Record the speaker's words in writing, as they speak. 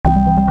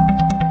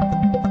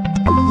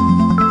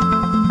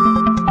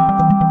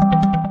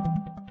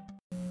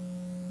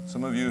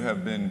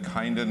have been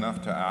kind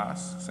enough to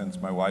ask,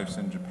 since my wife's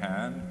in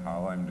Japan,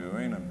 how I'm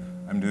doing.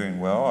 I'm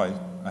doing well.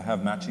 I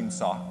have matching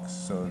socks,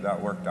 so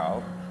that worked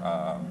out.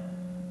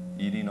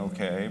 Eating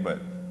okay, but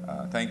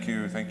thank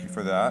you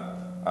for that.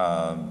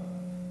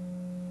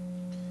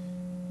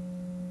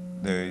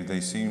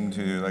 They seem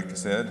to, like I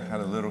said, had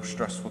a little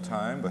stressful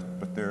time,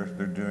 but they're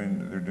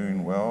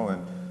doing well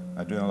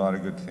and doing a lot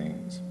of good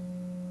things.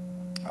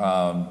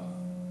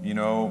 You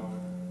know,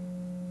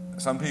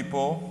 some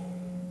people,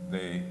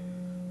 they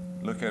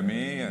look at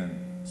me and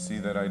see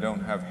that I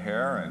don't have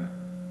hair, and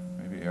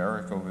maybe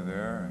Eric over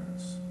there and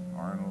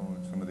Arnold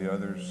and some of the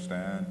others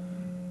stand,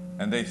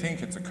 and they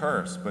think it's a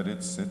curse, but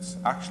it's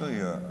actually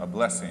a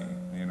blessing.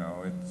 You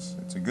know,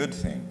 it's a good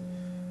thing.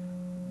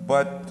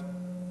 But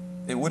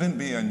it wouldn't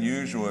be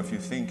unusual if you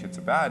think it's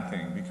a bad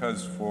thing,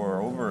 because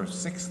for over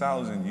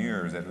 6,000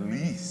 years, at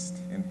least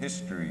in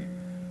history,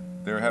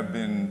 there have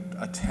been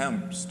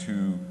attempts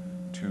to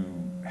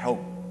help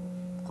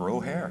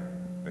grow hair,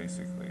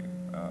 basically.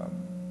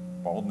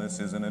 Baldness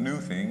isn't a new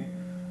thing,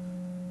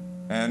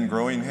 and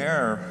growing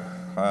hair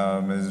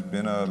has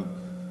been a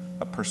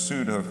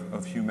pursuit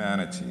of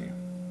humanity.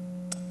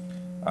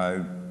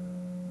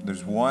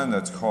 There's one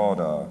that's called,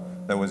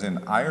 that was in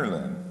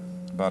Ireland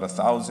about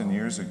 1,000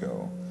 years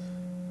ago.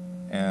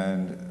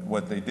 And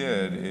what they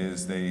did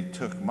is they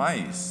took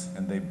mice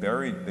and they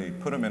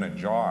put them in a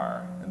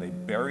jar and they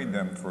buried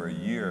them for a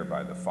year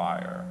by the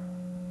fire.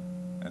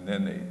 And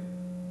then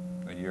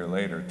a year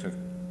later, took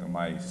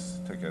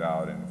it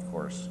out, and of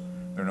course,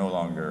 they're no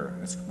longer,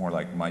 it's more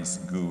like mice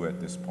goo at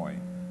this point.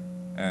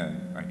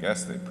 And I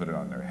guess they put it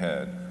on their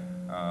head.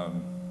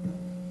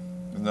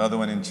 Another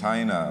one in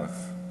China,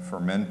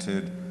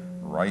 fermented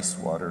rice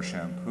water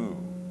shampoo.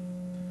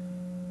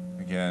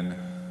 Again,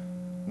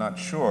 not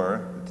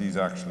sure that these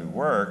actually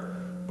work,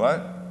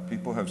 but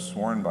people have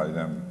sworn by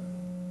them.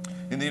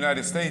 In the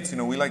United States, you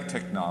know, we like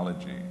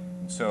technology.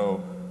 And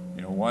so,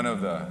 you know, one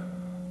of the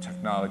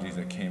technologies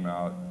that came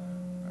out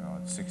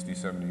 60,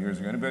 70 years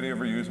ago, anybody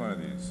ever use one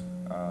of these?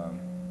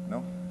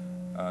 No?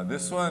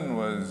 This one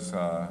was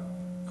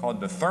called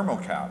the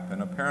thermocap,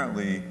 and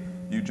apparently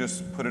you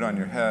just put it on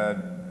your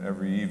head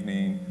every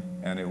evening,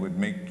 and it would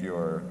make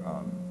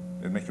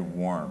it'd make it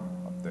warm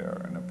up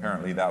there, and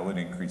apparently that would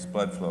increase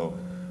blood flow,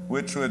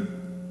 which would,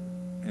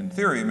 in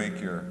theory,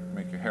 make your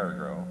hair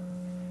grow.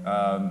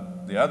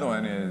 The other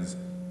one is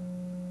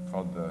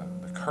called the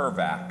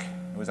Curvac.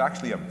 It was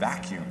actually a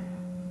vacuum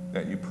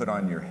that you put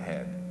on your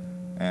head,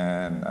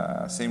 and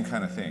same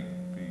kind of thing,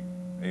 be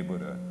able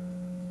to,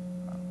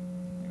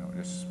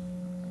 just,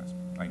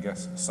 I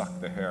guess, suck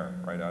the hair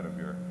right out of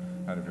your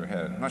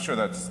head. I'm not sure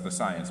that's the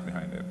science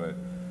behind it, but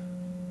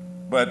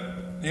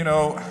you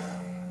know,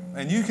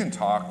 and you can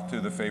talk to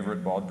the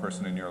favorite bald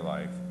person in your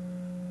life,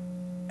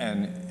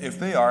 and if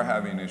they are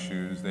having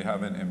issues, they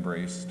haven't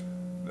embraced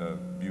the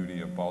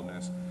beauty of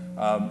baldness.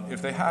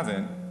 If they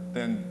haven't,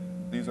 then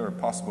these are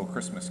possible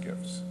Christmas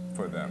gifts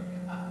for them.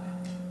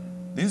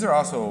 These are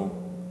also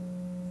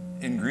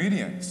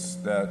ingredients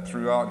that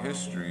throughout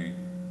history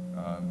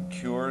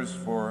cures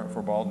for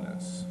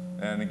baldness.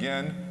 And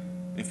again,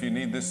 if you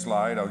need this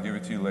slide, I'll give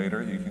it to you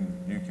later.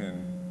 You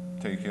can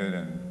take it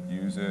and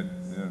use it.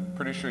 I'm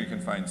pretty sure you can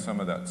find some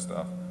of that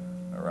stuff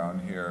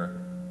around here.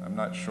 I'm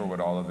not sure what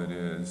all of it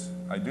is.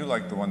 I do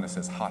like the one that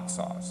says hot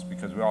sauce,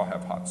 because we all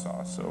have hot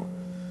sauce. So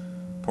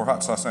pour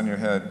hot sauce on your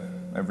head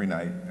every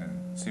night and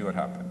see what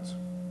happens.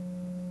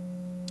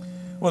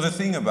 Well, the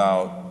thing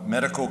about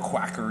medical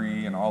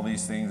quackery and all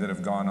these things that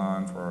have gone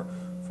on for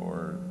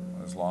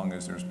as long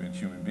as there's been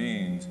human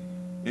beings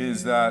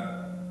is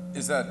that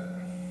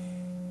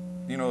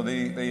you know,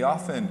 they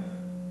often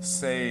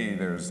say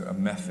there's a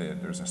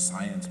method, there's a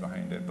science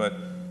behind it, but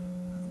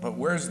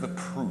where's the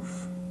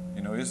proof?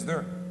 You know, is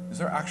there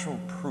actual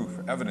proof,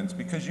 evidence?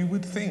 Because you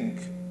would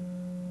think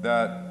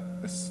that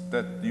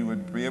you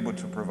would be able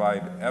to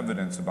provide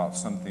evidence about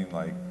something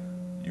like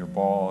you're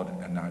bald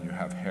and now you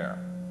have hair,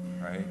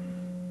 right?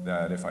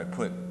 That if I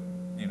put,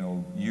 you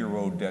know,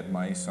 year-old dead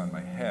mice on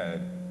my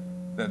head,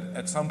 that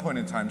at some point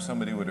in time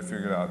somebody would have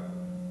figured out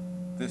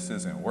this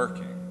isn't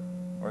working,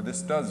 or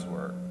this does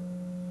work.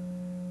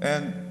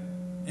 And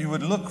you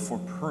would look for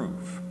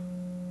proof.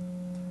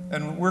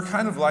 And we're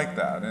kind of like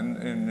that,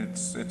 and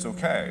it's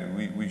okay.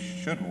 We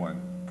should want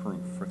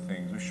proof for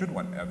things. We should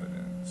want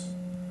evidence.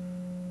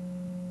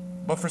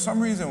 But for some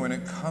reason, when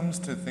it comes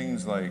to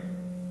things like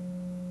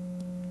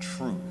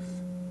truth,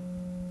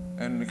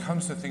 and it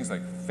comes to things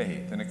like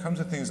faith, and it comes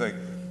to things like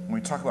when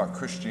we talk about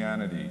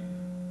Christianity,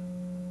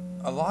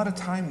 a lot of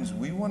times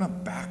we want to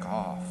back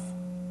off.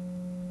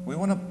 We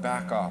want to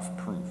back off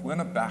proof. We want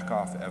to back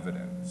off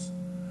evidence.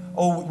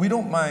 Oh, we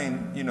don't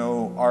mind, you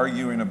know,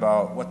 arguing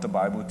about what the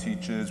Bible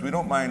teaches. We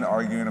don't mind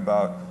arguing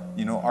about,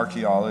 you know,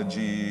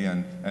 archaeology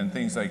and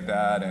things like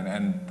that,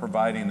 and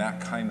providing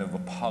that kind of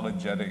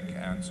apologetic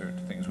answer to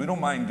things. We don't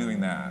mind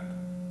doing that.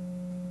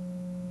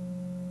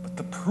 But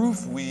the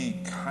proof we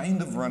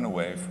kind of run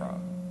away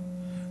from,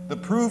 the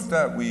proof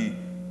that we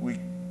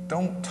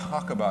don't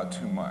talk about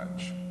too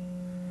much,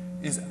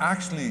 is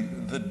actually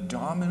the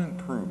dominant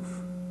proof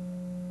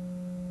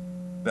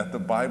that the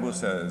Bible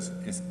says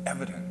is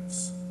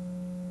evidence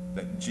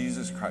that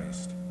Jesus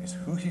Christ is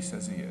who he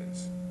says he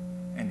is,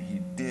 and he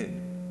did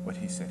what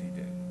he said he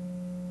did.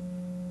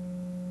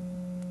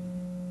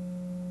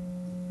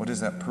 What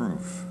does that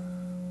prove?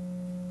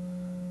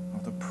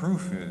 Well, the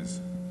proof is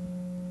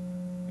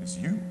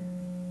you.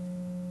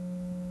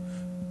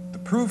 The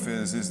proof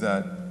is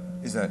that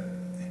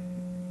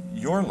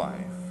your life,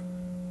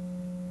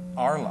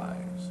 our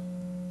lives,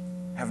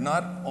 have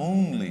not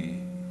only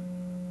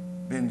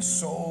been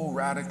so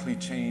radically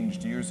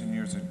changed years and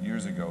years and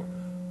years ago,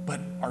 but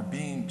are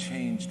being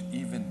changed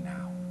even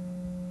now.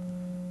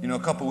 You know, a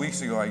couple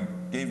weeks ago, I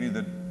gave you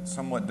the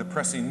somewhat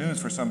depressing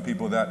news for some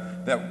people that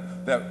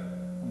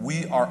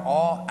we are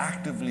all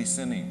actively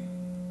sinning.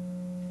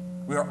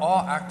 We are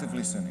all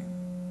actively sinning.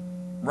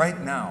 Right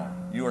now,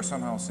 you are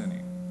somehow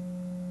sinning.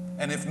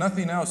 And if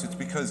nothing else, it's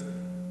because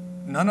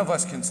none of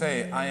us can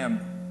say, I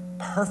am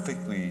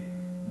perfectly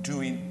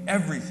doing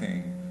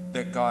everything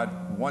that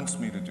God wants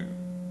me to do.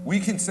 We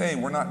can say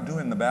we're not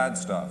doing the bad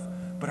stuff,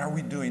 but are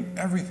we doing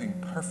everything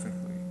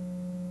perfectly?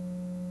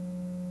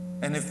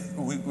 And if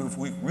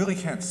we really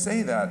can't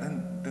say that,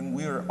 then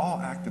we are all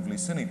actively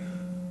sinning.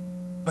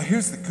 But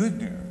here's the good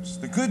news.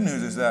 The good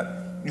news is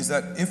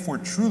that if we're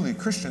truly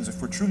Christians,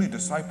 if we're truly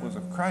disciples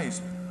of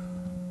Christ,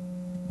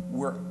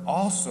 we're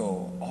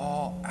also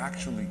all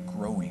actually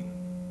growing.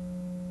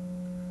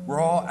 We're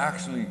all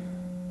actually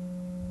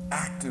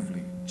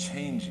actively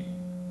changing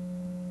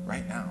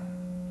right now,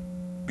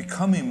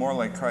 becoming more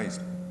like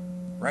Christ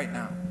right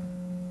now.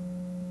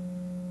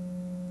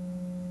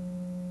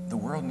 The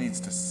world needs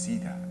to see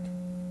that.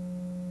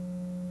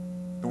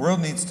 The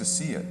world needs to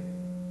see it.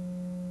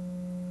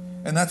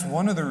 And that's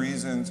one of the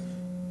reasons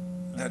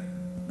that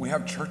we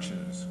have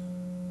churches.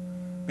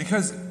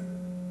 Because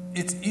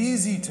it's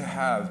easy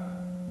to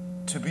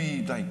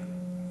be like,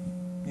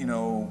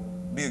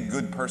 be a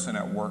good person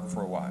at work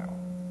for a while.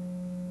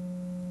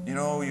 You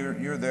know,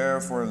 you're there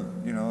for, a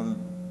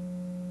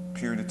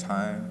period of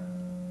time.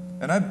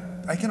 And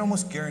I can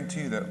almost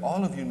guarantee you that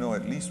all of you know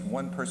at least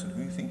one person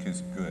who you think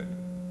is good.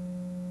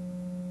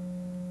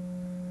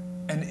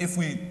 And if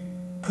we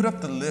put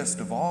up the list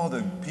of all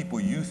the people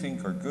you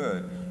think are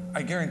good,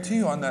 I guarantee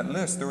you on that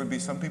list there would be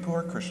some people who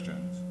are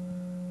Christians,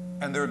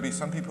 and there would be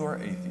some people who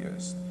are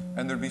atheists,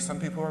 and there would be some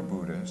people who are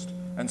Buddhist,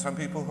 and some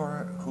people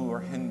who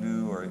are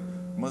Hindu or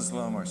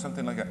Muslim or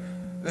something like that.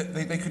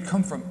 They could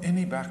come from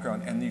any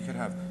background, and you could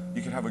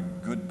have a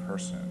good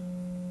person.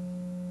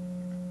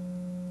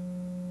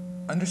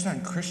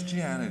 Understand,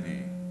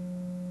 Christianity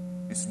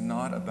is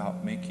not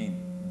about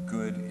making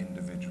good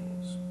individuals.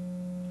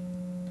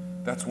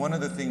 That's one of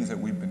the things that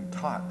we've been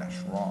taught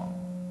that's wrong.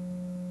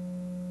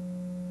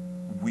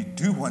 We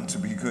do want to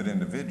be good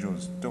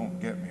individuals, don't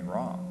get me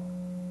wrong.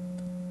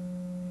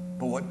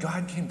 But what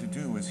God came to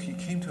do is he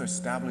came to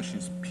establish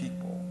his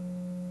people.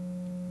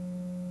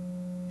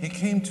 He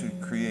came to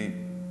create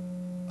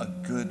a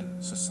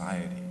good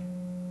society.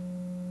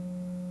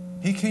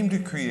 He came to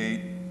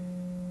create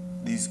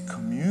these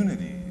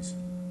communities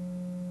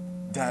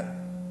that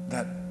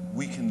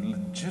we can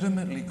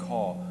legitimately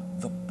call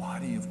the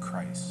body of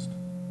Christ.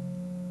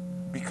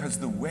 Because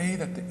the way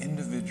that the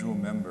individual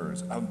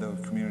members of the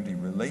community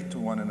relate to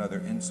one another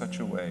in such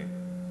a way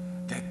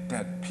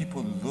that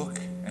people look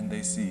and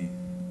they see,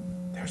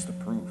 there's the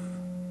proof.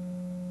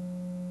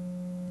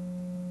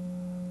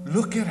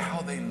 Look at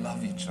how they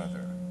love each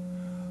other.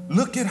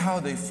 Look at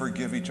how they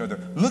forgive each other.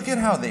 Look at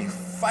how they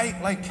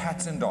fight like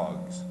cats and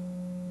dogs.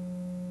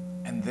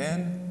 And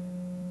then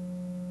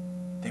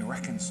they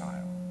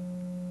reconcile.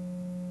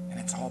 And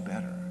it's all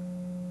better.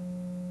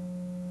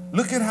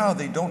 Look at how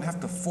they don't have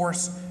to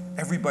force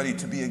everybody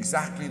to be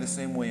exactly the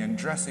same way and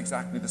dress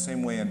exactly the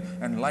same way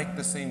and like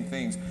the same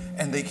things.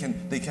 And they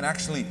can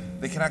actually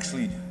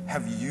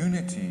have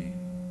unity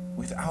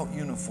without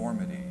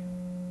uniformity.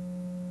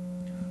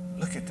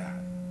 Look at that.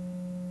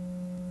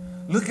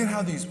 Look at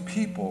how these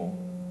people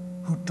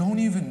who don't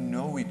even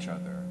know each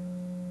other,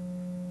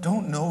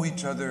 don't know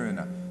each other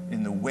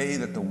in the way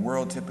that the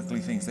world typically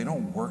thinks. They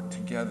don't work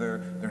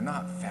together. They're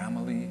not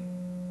family.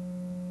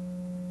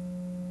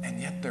 And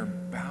yet they're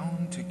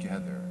bound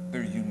together.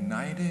 They're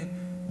united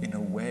in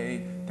a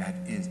way that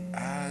is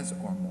as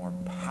or more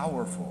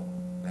powerful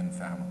than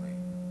family.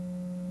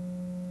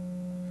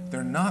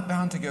 They're not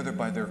bound together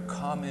by their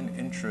common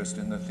interest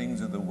in the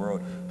things of the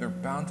world. They're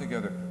bound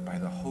together by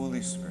the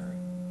Holy Spirit.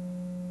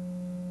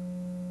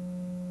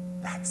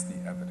 That's the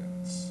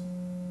evidence.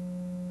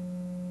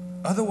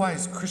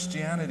 Otherwise,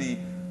 Christianity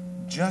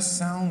just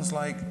sounds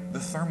like the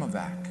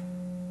thermovac.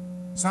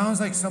 Sounds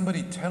like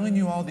somebody telling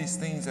you all these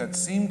things that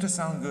seem to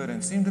sound good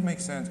and seem to make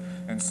sense,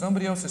 and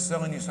somebody else is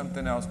selling you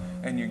something else,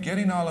 and you're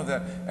getting all of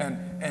that.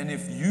 And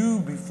if you,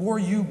 before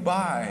you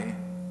buy,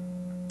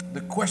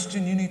 the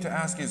question you need to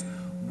ask is,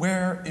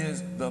 where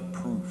is the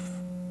proof?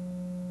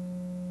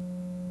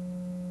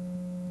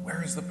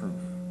 Where is the proof?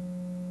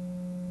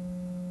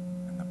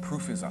 And the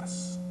proof is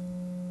us.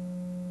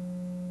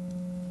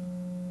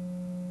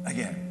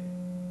 Again,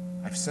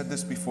 I've said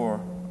this before,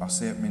 I'll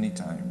say it many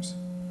times.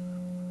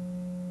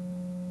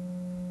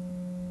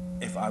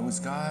 if I was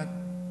God,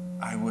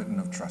 I wouldn't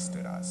have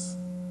trusted us.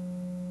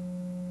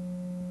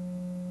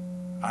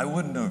 I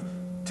wouldn't have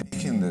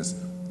taken this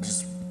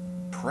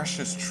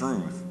precious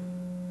truth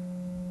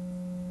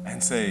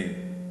and say,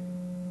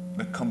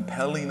 the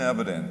compelling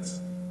evidence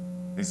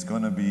is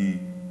going to be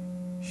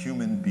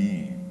human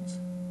beings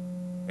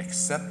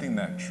accepting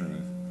that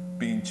truth,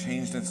 being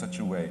changed in such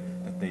a way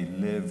that they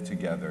live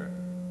together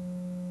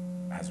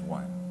as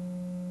one.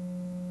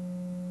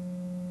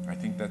 I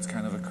think that's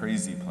kind of a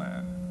crazy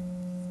plan.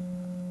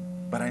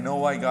 But I know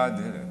why God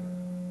did it.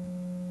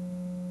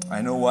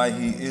 I know why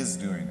He is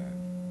doing it.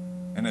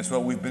 And it's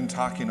what we've been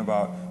talking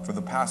about for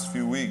the past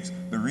few weeks.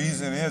 The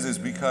reason is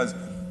because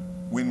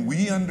when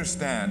we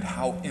understand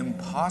how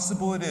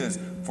impossible it is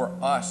for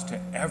us to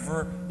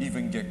ever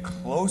even get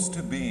close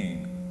to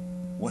being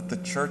what the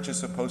church is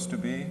supposed to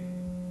be,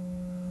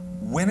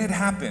 when it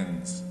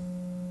happens,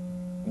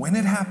 we're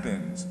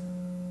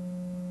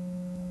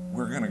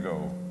going to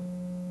go,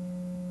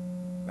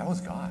 that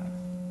was God.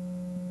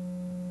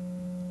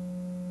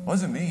 It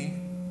wasn't me.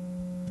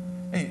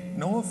 Hey,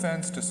 no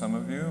offense to some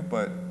of you,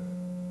 but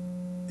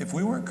if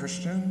we weren't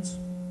Christians,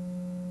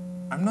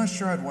 I'm not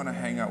sure I'd want to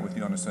hang out with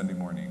you on a Sunday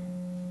morning.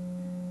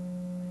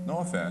 No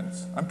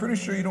offense. I'm pretty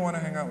sure you don't want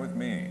to hang out with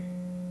me.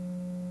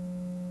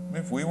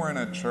 If we were in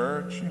a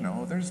church,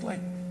 there's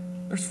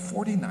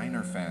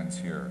 49er fans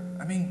here.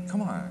 I mean,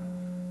 come on.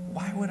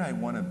 Why would I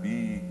want to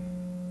be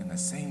in the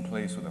same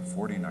place with a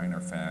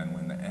 49er fan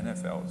when the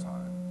NFL is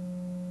on?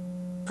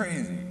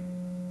 Crazy.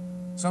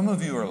 Some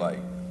of you are like,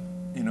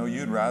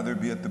 you'd rather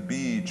be at the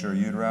beach, or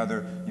you'd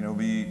rather,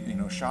 be,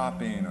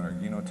 shopping, or,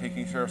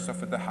 taking care of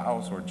stuff at the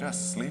house, or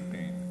just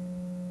sleeping.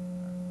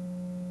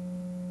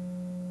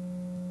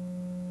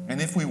 And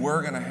if we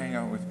were going to hang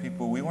out with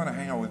people, we want to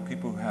hang out with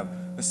people who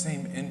have the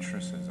same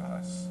interests as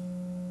us,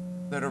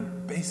 that are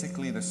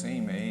basically the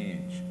same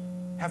age,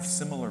 have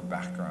similar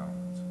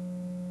backgrounds.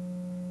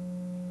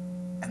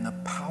 And the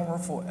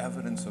powerful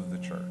evidence of the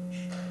church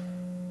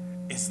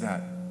is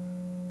that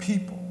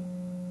people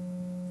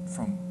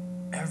from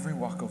every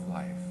walk of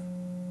life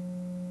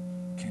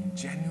can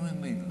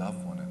genuinely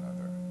love one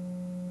another.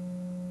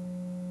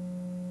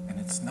 And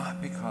it's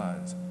not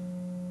because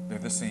they're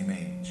the same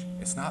age.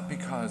 It's not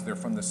because they're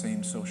from the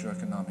same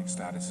socioeconomic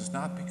status. It's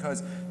not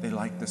because they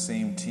like the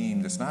same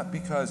team. It's not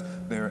because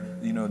they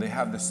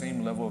have the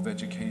same level of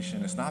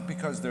education. It's not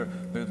because they're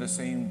the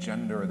same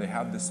gender or they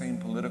have the same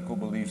political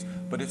beliefs,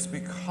 but it's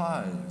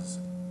because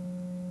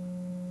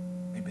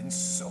they've been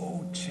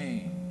so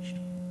changed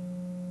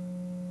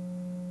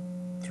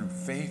through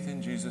faith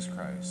in Jesus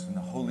Christ and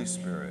the Holy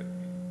Spirit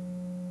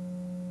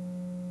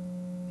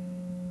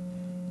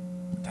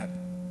that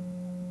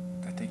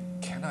they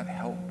cannot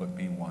help but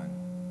be one.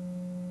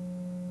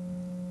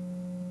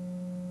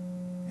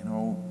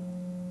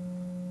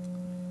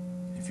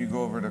 If you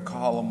go over to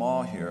Kahala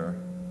Mall here,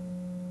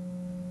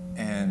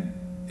 and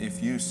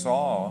if you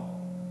saw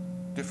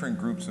different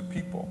groups of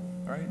people,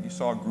 right? You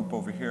saw a group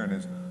over here, and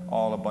it's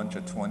all a bunch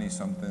of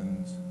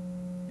 20-somethings.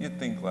 You'd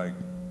think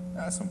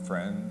some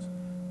friends,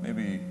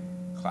 maybe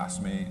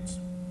classmates,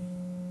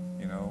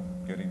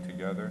 getting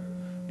together.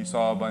 You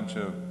saw a bunch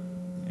of,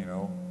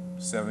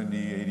 70,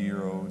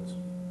 80-year-olds.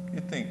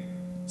 You'd think,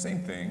 same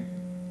thing.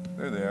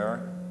 They're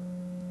there,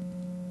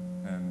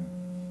 and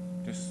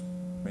just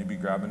maybe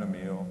grabbing a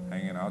meal,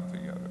 hanging out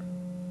together.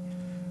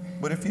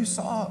 But if you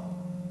saw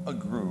a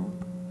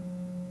group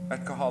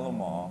at Kahala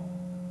Mall,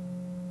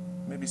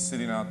 maybe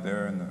sitting out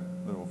there in the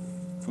little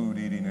food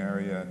eating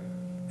area,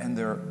 and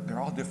they're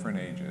all different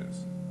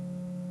ages,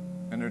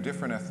 and they're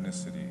different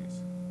ethnicities,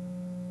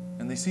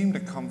 and they seem to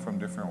come from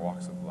different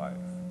walks of life,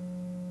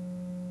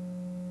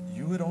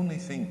 you would only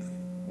think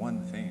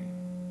one thing.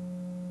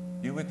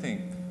 You would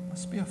think,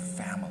 must be a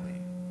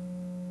family.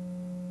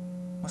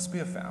 Must be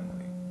a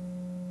family.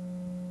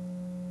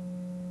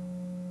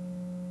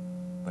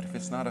 But if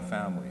it's not a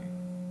family,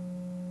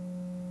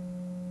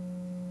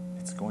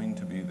 it's going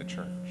to be the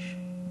church.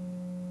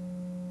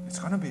 It's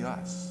going to be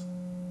us.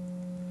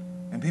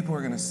 And people are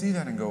going to see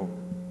that and go,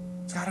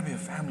 it's got to be a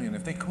family. And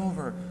if they come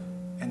over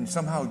and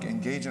somehow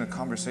engage in a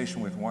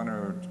conversation with one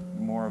or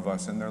more of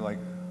us, and they're like,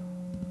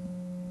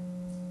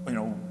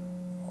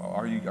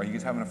 are you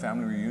guys having a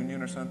family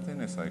reunion or something?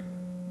 It's like,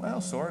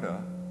 well, sort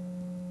of.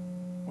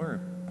 We're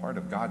part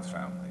of God's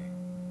family.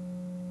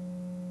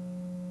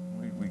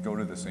 We go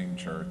to the same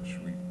church.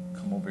 We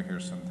come over here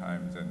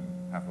sometimes and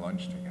have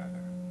lunch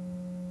together.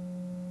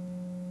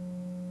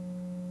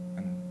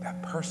 And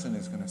that person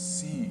is going to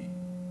see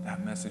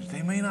that message.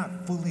 They may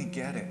not fully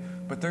get it,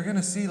 but they're going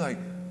to see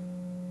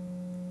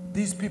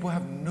these people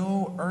have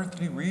no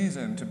earthly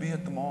reason to be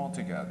at the mall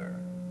together.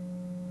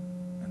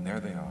 And there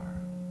they are.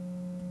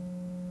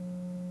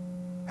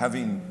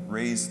 Having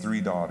raised 3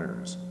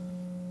 daughters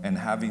and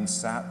having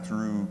sat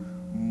through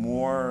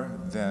more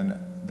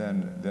than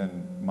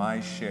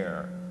my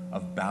share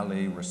of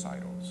ballet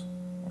recitals,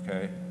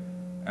 okay?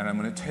 And I'm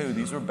going to tell you,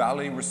 these were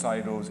ballet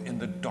recitals in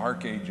the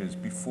dark ages,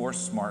 before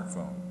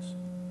smartphones,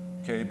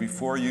 okay?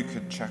 Before you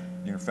could check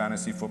your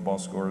fantasy football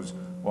scores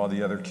while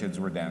the other kids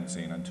were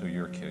dancing until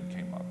your kid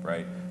came up,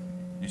 right?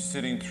 You're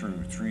sitting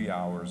through 3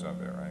 hours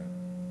of it, right?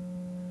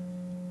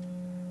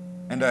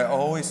 And I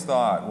always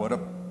thought, what a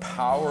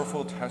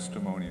powerful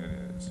testimony it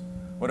is.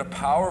 What a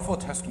powerful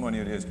testimony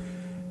it is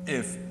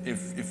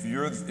if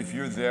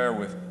you're there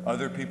with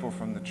other people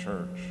from the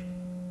church,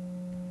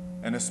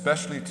 and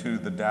especially to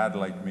the dad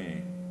like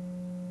me,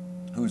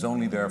 who's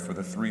only there for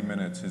the 3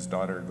 minutes his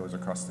daughter goes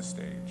across the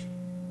stage.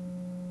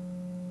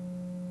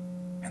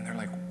 And they're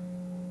like,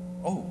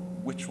 oh,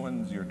 which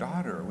one's your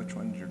daughter, or which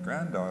one's your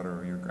granddaughter,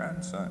 or your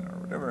grandson, or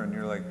whatever. And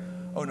you're like,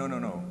 oh,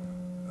 no.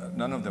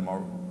 None of them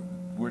are.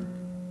 We're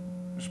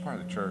just part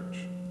of the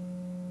church.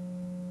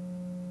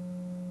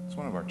 It's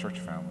one of our church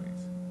families.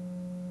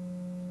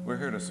 We're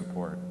here to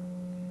support.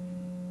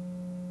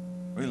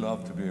 We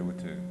love to be able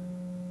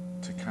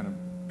to kind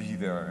of be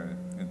there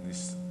in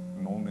these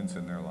moments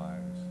in their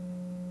lives.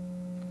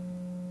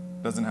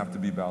 Doesn't have to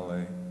be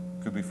ballet.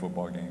 Could be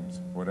football games,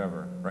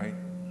 whatever, right?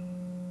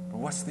 But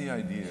what's the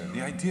idea?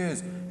 The idea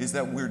is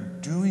that we're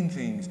doing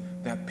things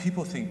that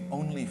people think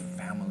only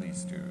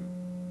families do.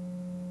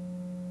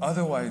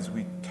 Otherwise,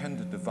 we tend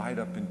to divide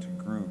up into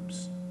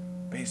groups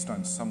based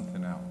on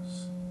something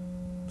else,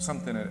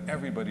 something that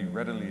everybody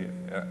readily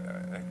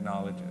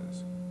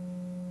acknowledges.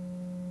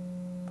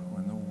 But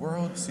when the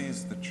world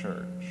sees the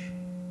church,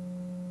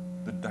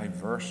 the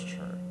diverse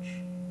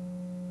church,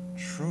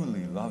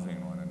 truly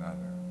loving one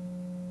another,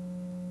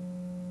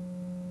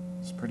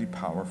 it's pretty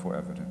powerful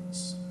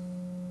evidence.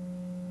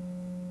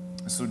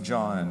 So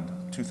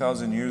John,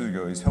 2,000 years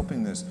ago, he's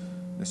helping this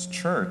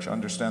church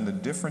understand the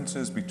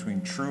differences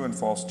between true and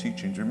false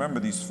teachings. Remember,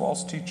 these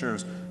false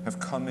teachers have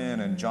come in,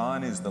 and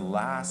John is the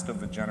last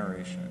of a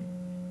generation.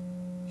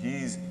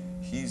 He's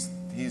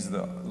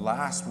the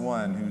last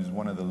one who's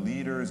one of the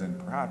leaders, and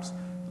perhaps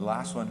the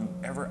last one who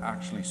ever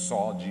actually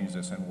saw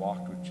Jesus and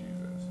walked with Jesus.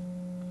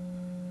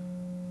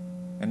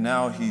 And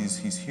now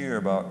he's here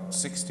about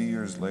 60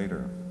 years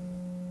later.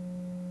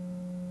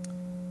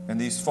 And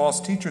these false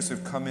teachers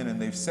have come in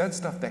and they've said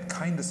stuff that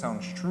kind of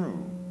sounds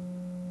true.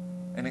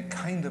 And it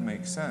kind of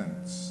makes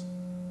sense.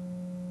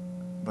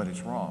 But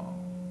it's wrong.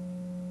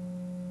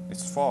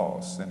 It's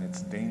false and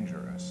it's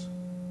dangerous.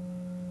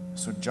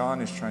 So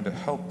John is trying to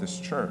help this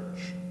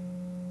church.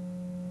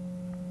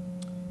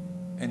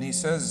 And he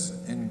says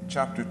in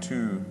chapter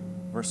 2,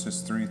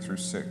 verses 3 through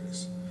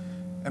 6,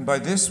 "And by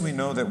this we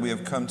know that we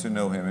have come to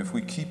know him, if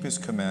we keep his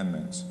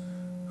commandments.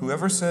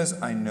 Whoever says,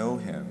 'I know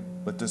him,'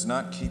 but does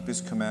not keep his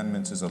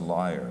commandments is a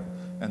liar,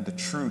 and the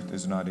truth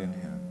is not in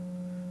him.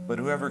 But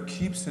whoever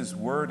keeps his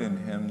word in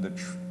him,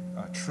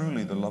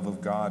 truly the love of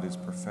God is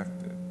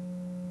perfected.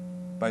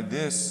 By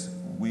this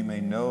we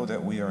may know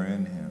that we are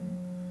in him.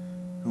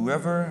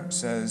 Whoever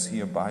says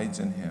he abides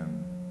in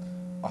him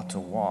ought to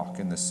walk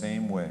in the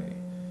same way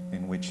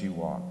in which he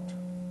walked."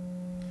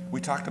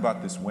 We talked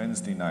about this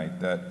Wednesday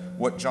night, that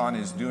what John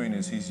is doing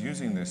is he's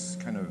using this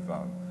kind of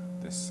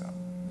this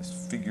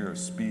figure of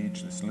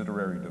speech, this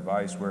literary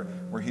device where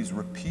he's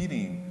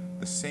repeating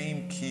the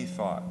same key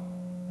thought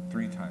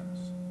 3 times.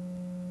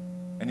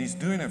 And he's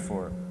doing it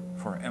for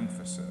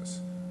emphasis.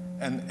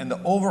 And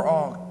the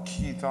overall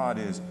key thought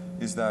is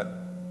that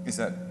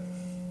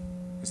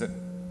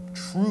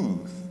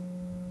truth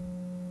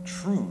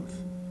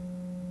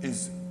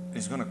is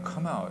going to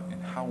come out in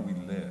how we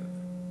live.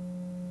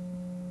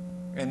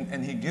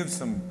 And he gives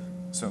some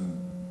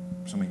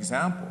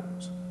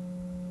examples.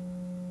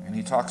 And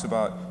he talks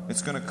about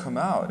it's going to come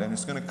out, and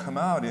it's going to come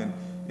out in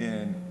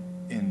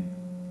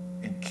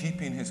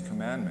keeping his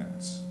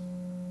commandments.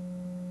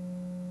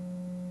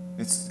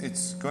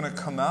 It's going to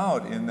come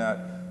out in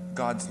that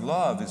God's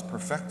love is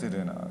perfected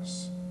in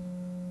us.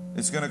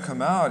 It's going to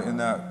come out in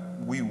that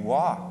we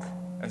walk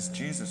as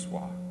Jesus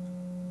walked.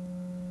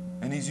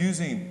 And he's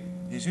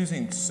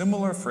using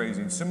similar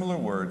phrasing, similar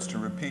words to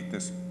repeat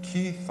this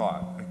key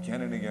thought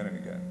again and again and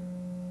again.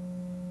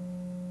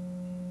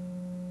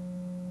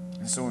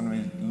 And so when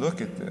we look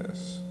at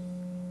this,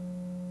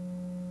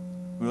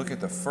 we look at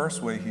the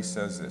first way he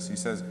says this. He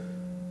says,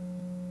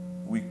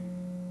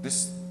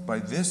 by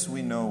this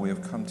we know we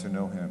have come to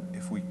know him,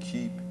 if we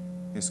keep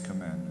his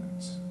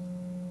commandments.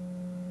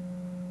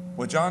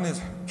 What John is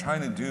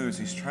trying to do is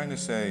he's trying to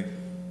say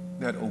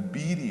that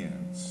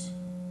obedience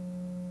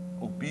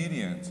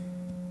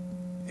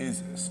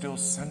is still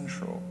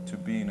central to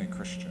being a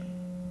Christian.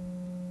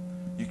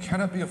 You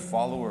cannot be a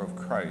follower of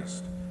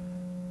Christ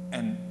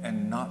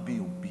and not be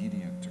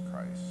obedient to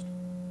Christ.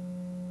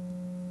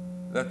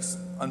 That's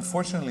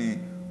unfortunately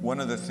one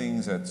of the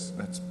things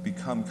that's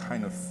become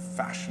kind of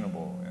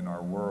fashionable in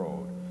our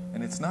world.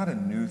 And it's not a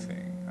new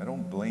thing. I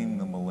don't blame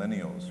the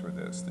millennials for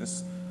this.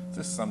 This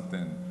is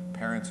something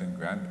parents and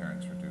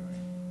grandparents were doing.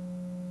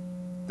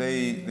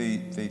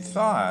 They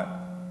thought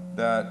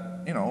that,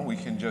 we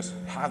can just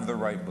have the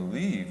right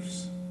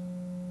beliefs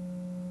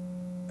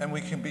and we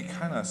can be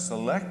kind of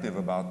selective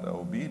about the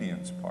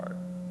obedience part.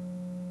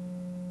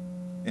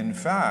 In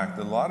fact,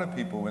 a lot of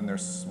people, when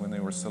they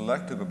were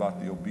selective about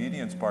the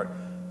obedience part,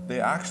 they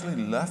actually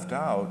left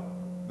out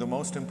the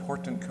most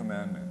important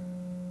commandment,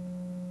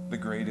 the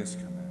greatest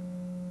commandment.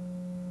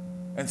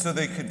 And so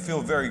they could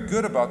feel very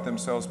good about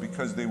themselves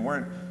because they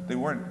weren't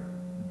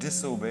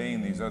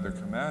disobeying these other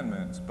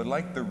commandments. But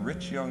like the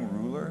rich young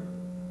ruler,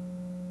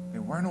 they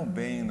weren't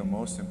obeying the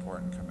most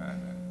important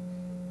commandment.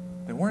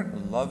 They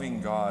weren't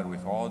loving God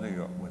with all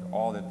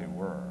that they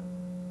were.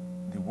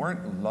 They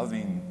weren't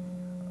loving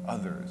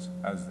others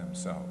as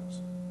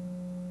themselves.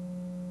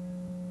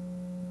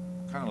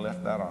 Kind of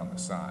left that on the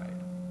side.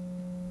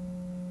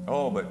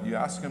 Oh, but you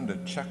ask them to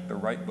check the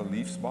right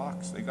beliefs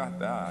box, they got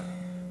that.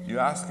 You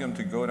ask them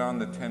to go down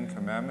the 10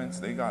 commandments,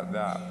 they got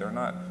that. They're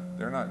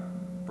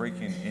not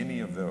breaking any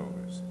of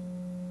those.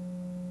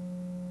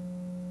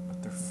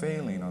 But they're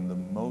failing on the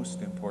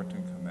most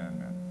important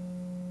commandment.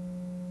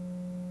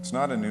 It's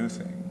not a new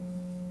thing.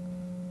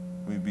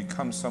 We've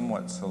become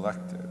somewhat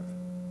selective.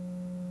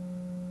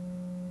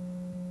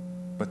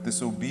 But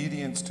this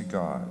obedience to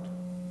God,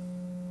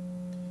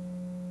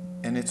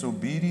 and it's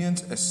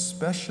obedience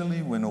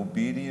especially when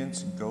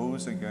obedience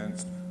goes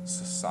against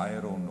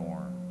societal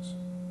norms,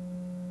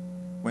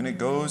 when it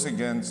goes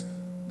against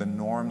the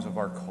norms of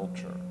our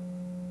culture.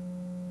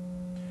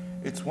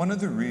 It's one of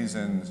the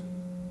reasons,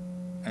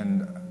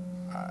 and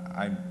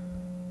I'm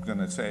going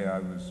to say I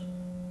was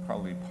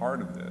probably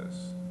part of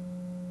this.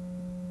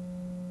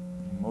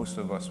 Most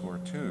of us were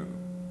too.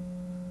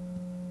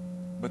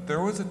 But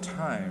there was a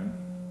time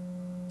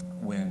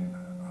when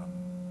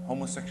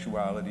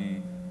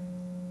homosexuality,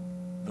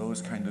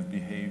 those kind of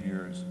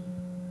behaviors,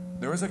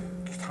 there was a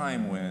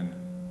time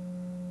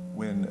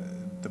when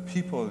the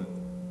people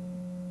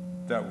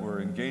that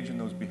were engaged in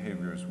those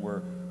behaviors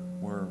were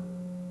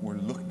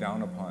looked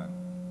down upon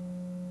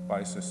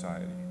by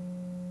society.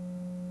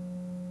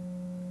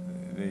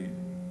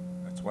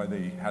 That's why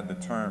they had the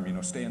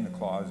term, stay in the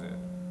closet,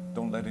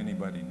 don't let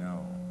anybody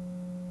know.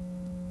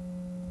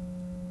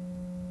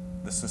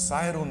 The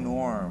societal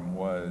norm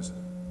was,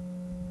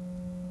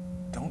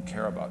 don't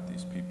care about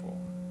these people.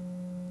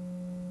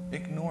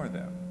 Ignore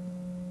them.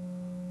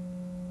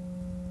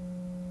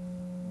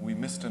 We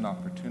missed an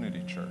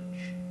opportunity, church.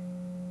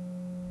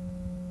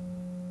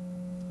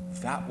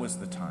 That was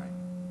the time.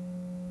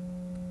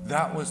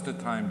 That was the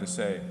time to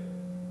say,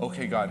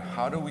 okay, God,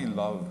 how do we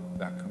love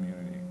that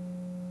community?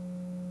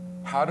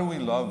 How do we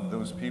love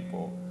those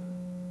people?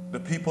 The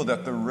people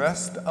that the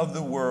rest of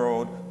the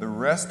world, the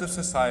rest of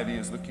society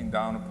is looking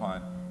down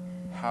upon.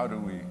 How do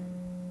we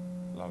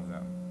love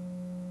them?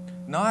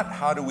 Not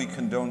how do we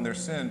condone their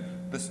sin.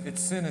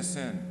 Sin is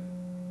sin.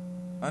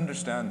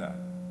 Understand that.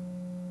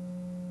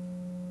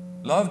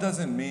 Love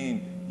doesn't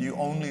mean you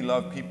only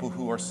love people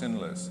who are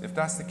sinless. If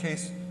that's the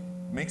case,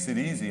 it makes it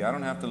easy. I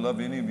don't have to love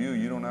any of you.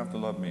 You don't have to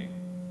love me.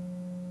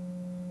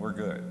 We're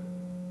good.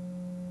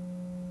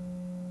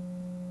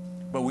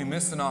 But we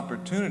missed an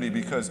opportunity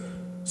because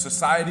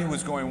society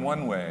was going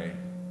one way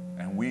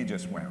and we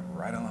just went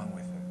right along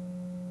with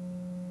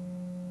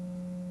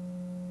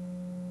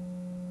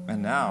it.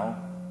 And now,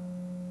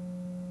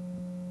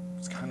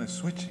 it's kind of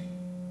switching,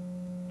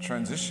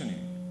 transitioning.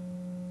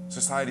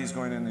 Society's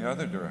going in the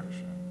other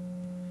direction.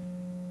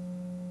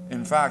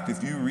 In fact,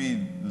 if you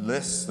read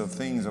lists of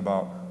things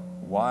about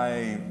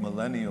why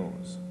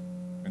millennials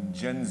and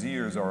Gen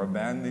Zers are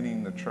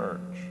abandoning the church,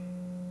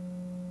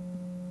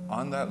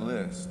 on that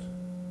list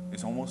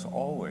is almost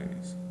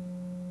always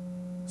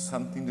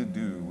something to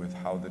do with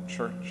how the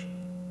church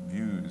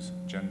views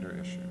gender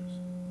issues.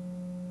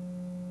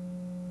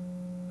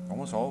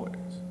 Almost always.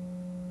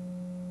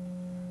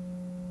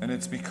 And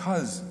it's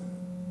because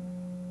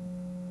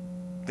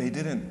they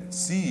didn't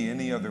see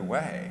any other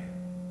way.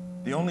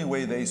 The only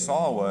way they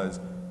saw was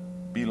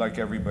be like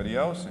everybody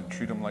else and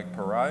treat them like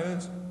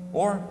pariahs,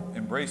 or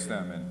embrace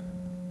them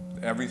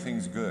and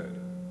everything's good.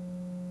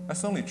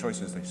 That's the only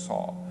choices they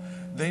saw.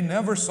 They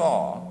never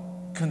saw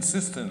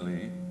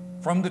consistently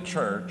from the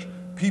church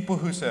people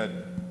who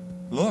said,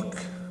 look,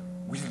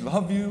 we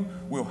love you,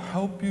 we'll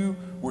help you,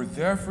 we're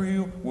there for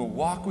you, we'll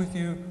walk with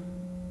you,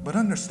 but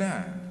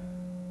understand,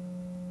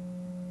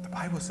 the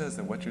Bible says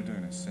that what you're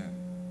doing is sin.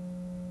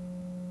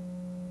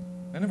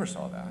 They never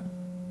saw that.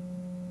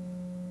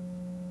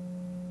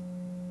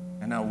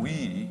 And now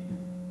we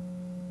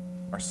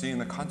are seeing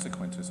the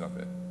consequences of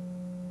it.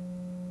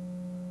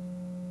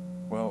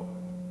 Well,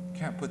 you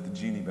can't put the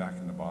genie back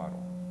in the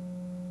bottle.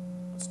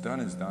 What's done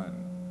is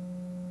done.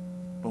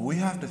 But we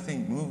have to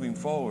think moving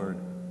forward,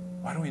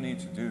 what do we need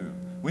to do?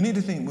 We need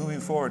to think moving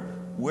forward,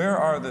 where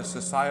are the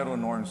societal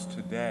norms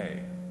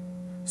today?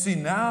 See,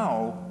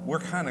 now we're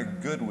kind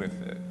of good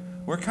with it.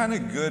 We're kind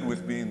of good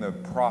with being the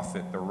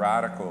prophet, the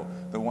radical,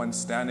 the one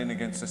standing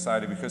against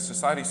society, because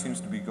society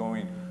seems to be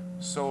going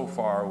so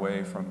far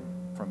away from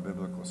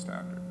biblical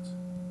standards.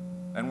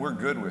 And we're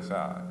good with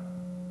that.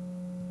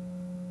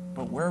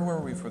 But where were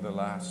we for the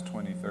last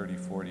 20, 30,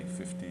 40,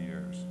 50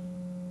 years?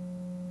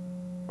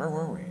 Where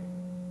were we?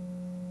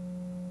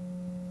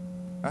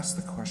 That's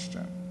the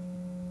question.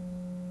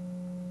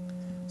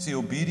 See,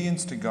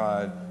 obedience to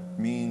God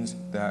means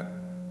that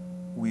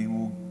we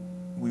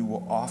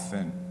will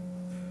often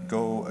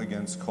go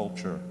against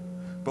culture.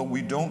 But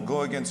we don't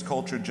go against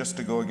culture just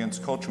to go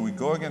against culture. We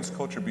go against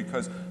culture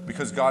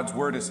because God's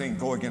word is saying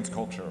go against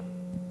culture.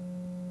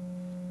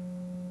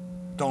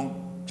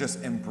 Don't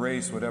just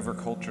embrace whatever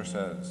culture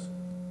says.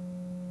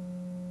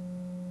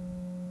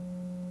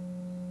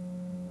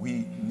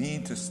 We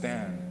need to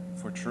stand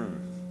for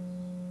truth.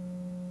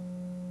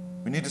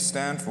 We need to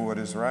stand for what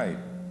is right.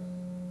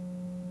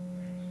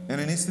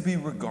 And it needs to be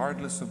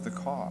regardless of the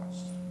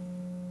cost.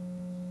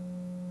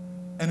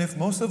 And if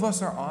most of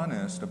us are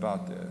honest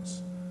about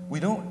this, we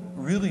don't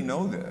really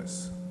know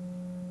this.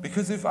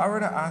 Because if I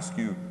were to ask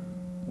you,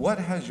 what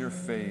has your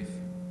faith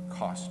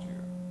cost you?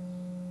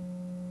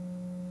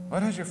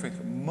 What has your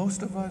faith?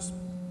 Most of us,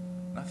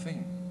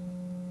 nothing.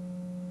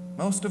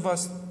 Most of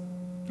us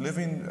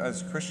living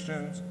as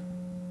Christians,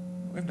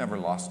 we've never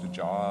lost a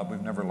job,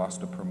 we've never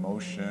lost a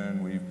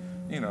promotion, we've,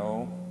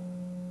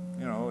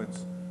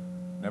 it's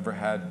never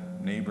had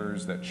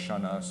neighbors that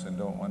shun us and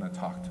don't want to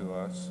talk to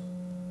us.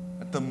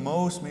 At the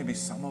most, maybe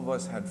some of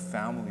us had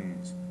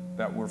families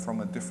that were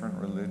from a different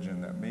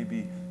religion that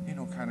maybe,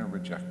 kind of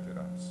rejected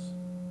us.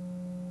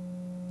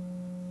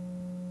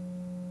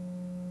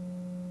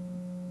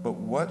 But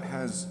what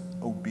has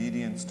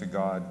obedience to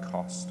God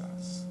cost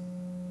us?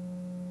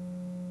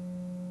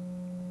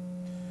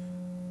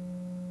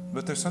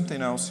 But there's something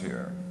else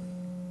here.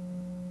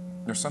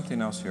 There's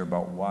something else here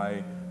about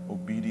why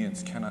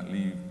obedience cannot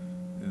leave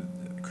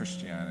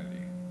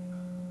Christianity.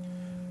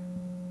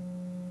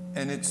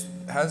 And it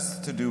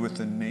has to do with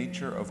the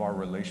nature of our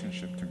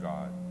relationship to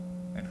God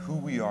and who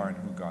we are and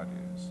who God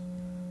is.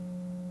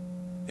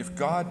 If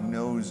God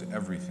knows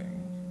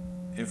everything,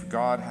 if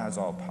God has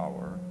all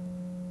power,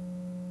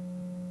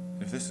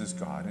 if this is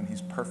God and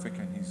He's perfect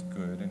and He's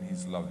good and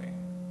He's loving,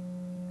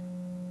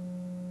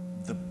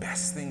 the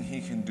best thing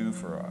He can do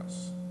for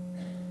us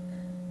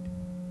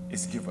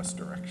is give us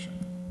direction.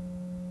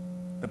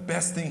 The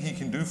best thing He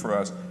can do for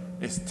us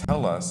is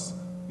tell us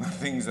the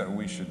things that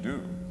we should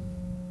do.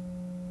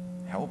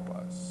 Help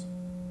us.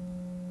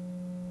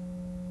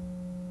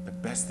 The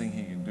best thing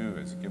He can do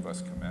is give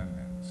us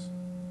commandments.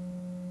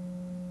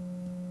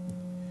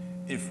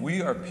 If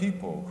we are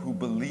people who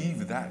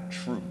believe that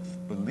truth,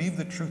 believe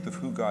the truth of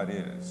who God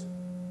is,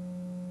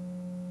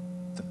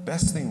 the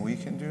best thing we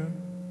can do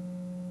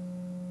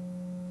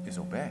is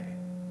obey.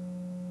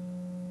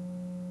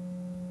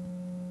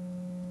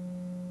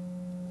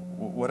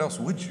 What else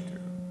would you do?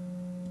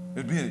 It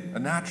would be a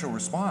natural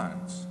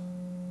response.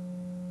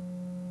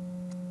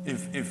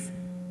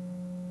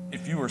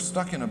 If you were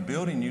stuck in a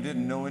building you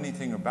didn't know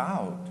anything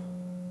about,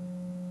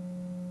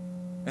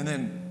 and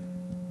then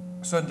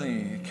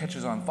suddenly it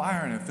catches on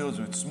fire and it fills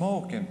with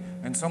smoke,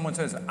 and someone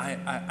says,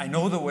 I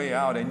know the way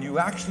out, and you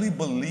actually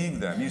believe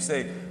them. You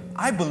say,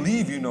 I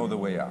believe you know the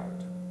way out.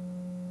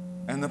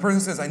 And the person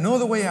says, I know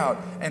the way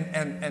out,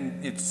 and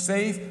it's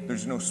safe,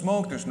 there's no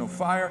smoke, there's no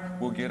fire,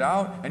 we'll get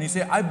out. And you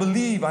say, I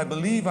believe, I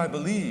believe, I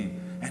believe.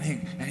 And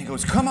he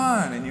goes, come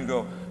on. And you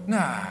go, nah,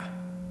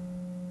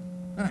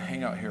 I'm going to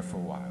hang out here for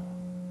a while.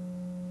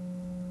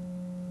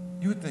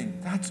 You would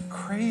think, that's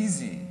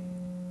crazy.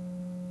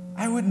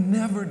 I would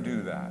never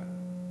do that.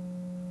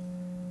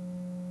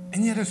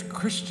 And yet as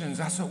Christians,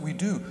 that's what we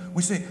do.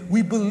 We say,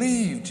 we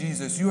believe,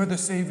 Jesus, you are the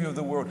Savior of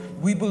the world.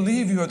 We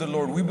believe you are the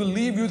Lord. We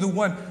believe you're the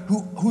one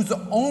who's the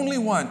only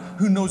one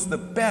who knows the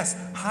best,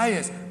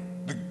 highest,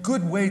 the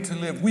good way to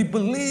live. We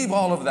believe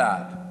all of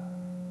that.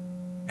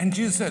 And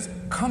Jesus says,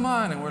 come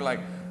on. And we're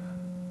like,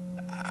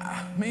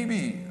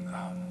 maybe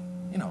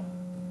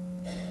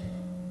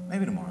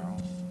tomorrow.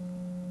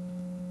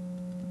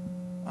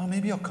 Oh,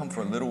 maybe I'll come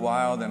for a little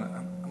while, then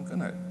I'm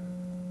gonna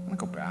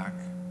go back.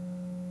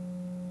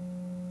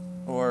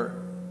 Or,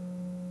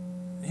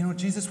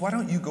 Jesus, why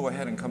don't you go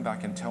ahead and come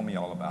back and tell me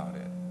all about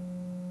it?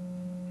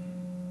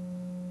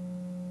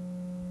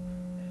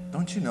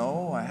 Don't you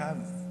know I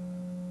have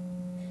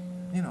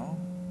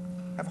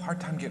a hard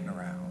time getting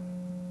around.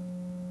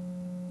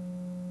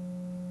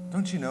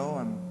 Don't you know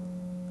I'm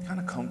kind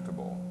of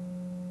comfortable?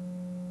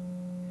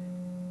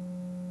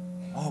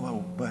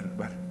 Oh,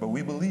 but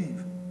we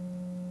believe.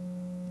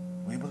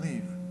 We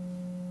believe.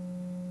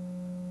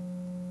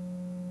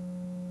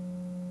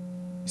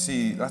 You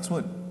see, that's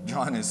what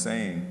John is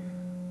saying.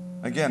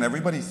 Again,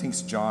 everybody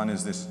thinks John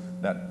is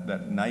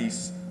that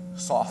nice,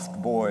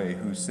 soft boy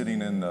who's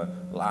sitting in the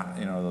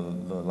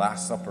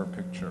Last Supper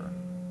picture.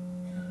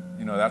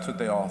 That's what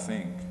they all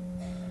think.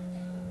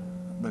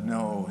 But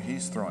no,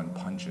 he's throwing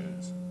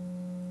punches.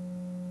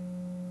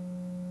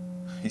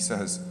 He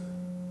says,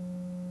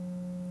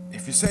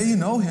 if you say you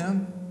know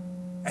him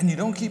and you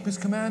don't keep his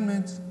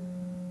commandments,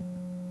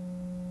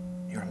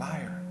 you're a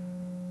liar.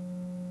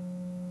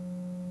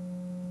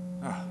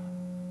 Oh.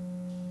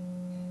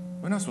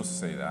 We're not supposed to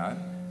say that.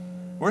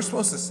 We're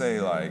supposed to say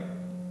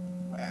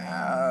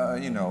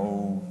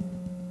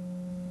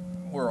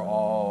we're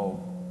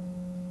all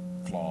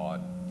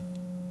flawed.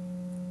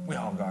 We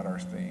all got our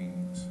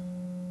things.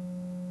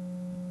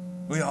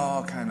 We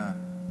all kind of,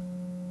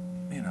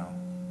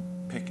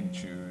 pick and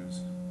choose.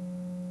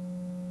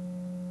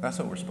 That's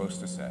what we're supposed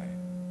to say.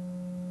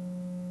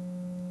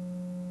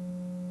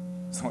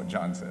 That's what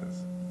John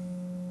says.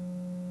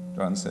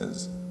 John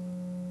says,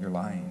 you're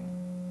lying.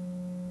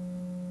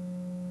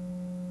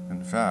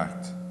 In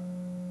fact,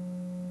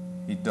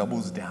 He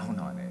doubles down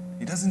on it.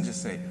 He doesn't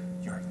just say,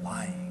 you're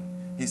lying.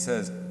 He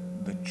says,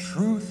 the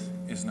truth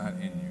is not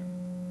in you.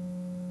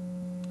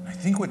 And I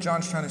think what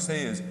John's trying to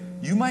say is,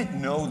 you might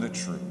know the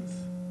truth.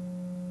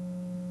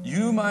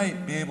 You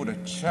might be able to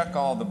check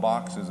all the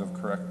boxes of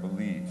correct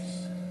beliefs,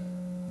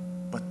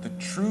 but the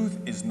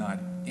truth is not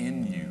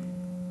in you.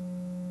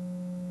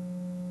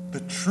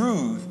 The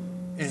truth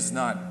is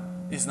not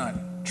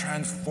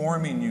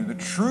transforming you. The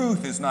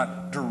truth is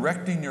not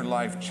directing your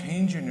life,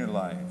 changing your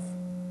life.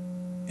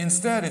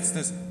 Instead, it's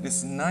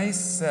this nice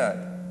set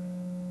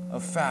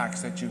of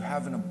facts that you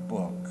have in a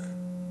book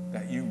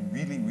that you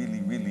really, really,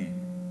 really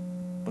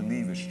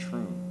believe is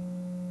true.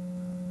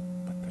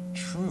 But the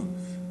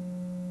truth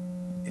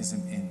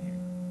isn't in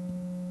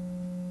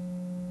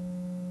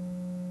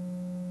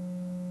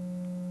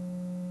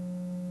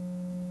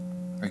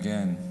you.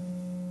 Again,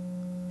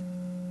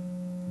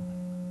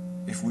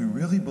 if we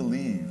really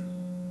believe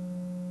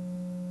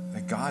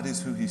that God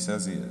is who he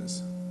says he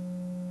is,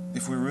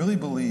 if we really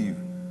believe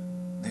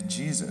that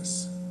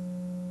Jesus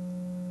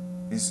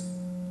is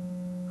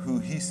who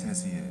he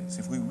says he is,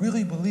 if we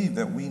really believe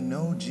that we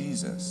know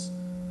Jesus,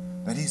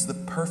 that he's the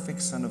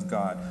perfect Son of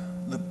God,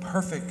 the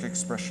perfect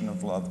expression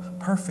of love,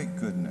 perfect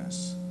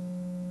goodness,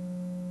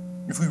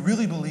 if we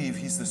really believe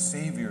he's the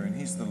Savior and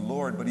he's the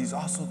Lord, but he's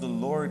also the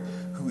Lord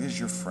who is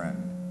your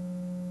friend,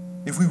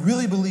 if we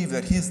really believe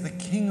that he is the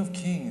King of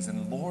Kings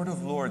and Lord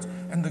of Lords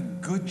and the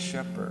Good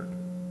Shepherd,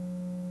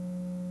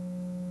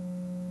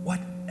 what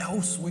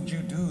else would you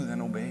do than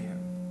obey him?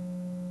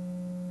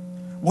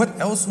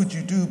 What else would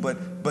you do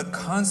but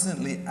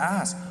constantly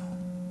ask,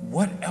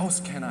 what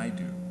else can I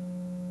do?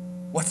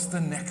 What's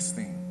the next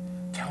thing?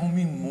 Tell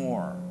me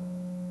more.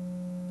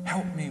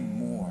 Help me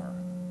more.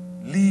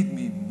 Lead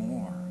me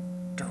more.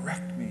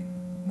 Direct me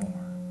more.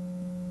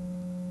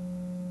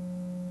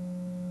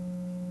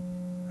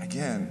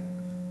 Again,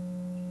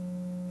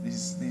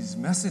 these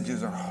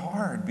messages are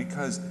hard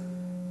because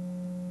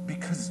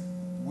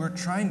we're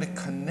trying to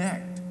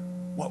connect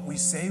what we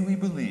say we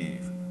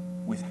believe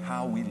with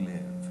how we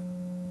live.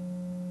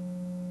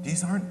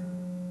 These aren't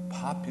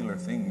popular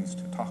things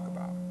to talk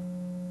about.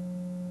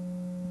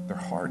 They're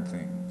hard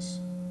things.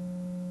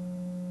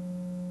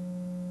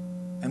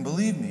 And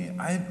believe me,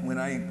 when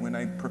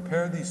I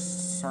prepare these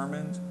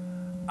sermons,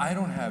 I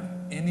don't have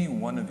any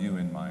one of you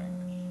in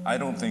mind. I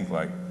don't think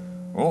like,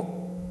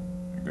 well,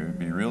 it would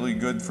be really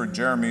good for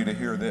Jeremy to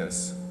hear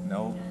this.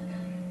 No.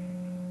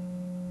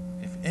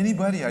 If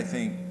anybody, I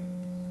think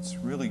it's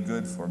really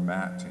good for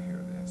Matt to hear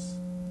this.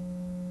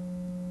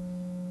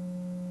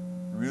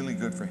 Really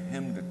good for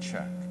him to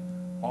check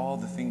all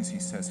the things he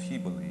says he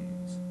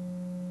believes.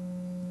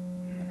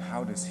 And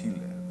how does he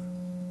live?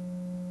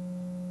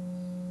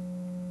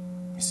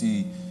 You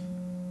see,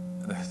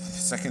 the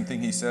second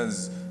thing he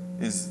says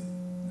is,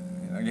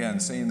 again,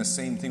 saying the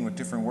same thing with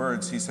different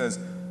words. He says,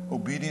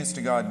 obedience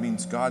to God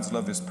means God's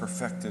love is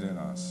perfected in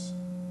us.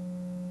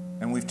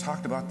 And we've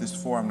talked about this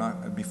before. I'm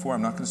not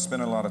going to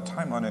spend a lot of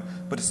time on it,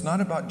 but it's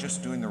not about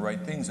just doing the right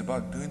things, it's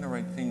about doing the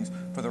right things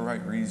for the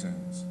right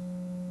reasons.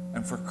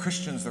 And for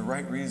Christians, the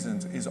right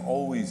reasons is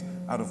always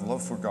out of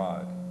love for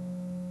God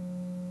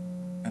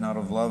and out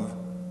of love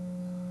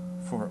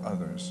for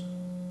others.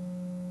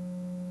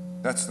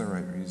 That's the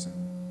right reason.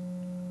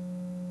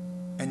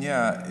 And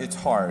yeah, it's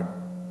hard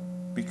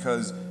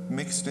because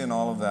mixed in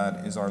all of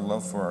that is our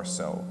love for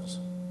ourselves.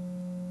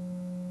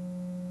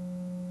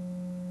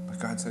 But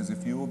God says,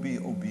 if you will be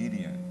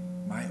obedient,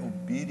 my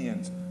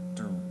obedience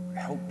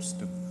helps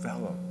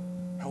develop,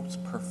 helps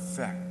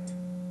perfect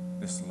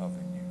this love in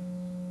you.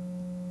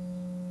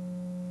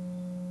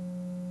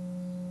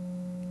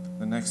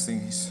 The next thing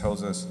he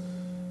tells us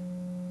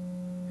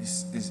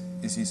is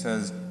he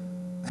says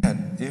that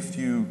if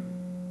you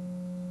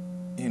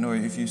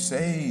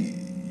say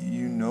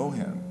you know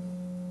him,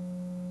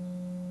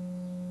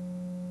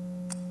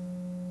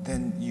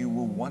 then you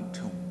will want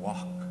to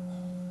walk.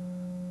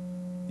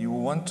 You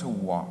will want to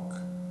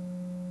walk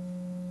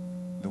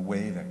the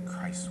way that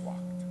Christ walked.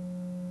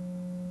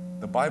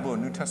 The Bible, the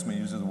New Testament,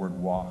 uses the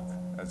word walk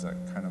as a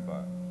kind of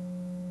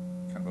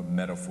a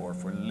metaphor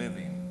for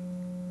living.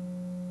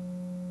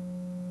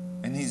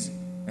 And he's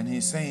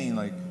saying,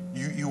 like,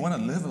 you want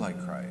to live like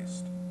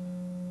Christ.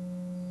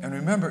 And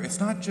remember, it's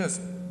not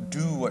just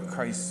do what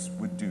Christ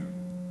would do.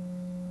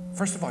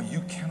 First of all,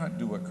 you cannot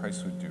do what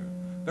Christ would do.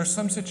 There's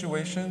some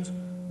situations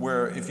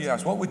where if you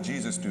ask, what would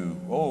Jesus do?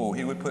 Oh,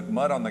 he would put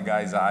mud on the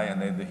guy's eye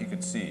and then he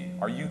could see.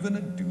 Are you going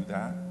to do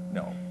that?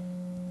 No.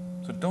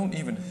 So don't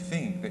even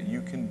think that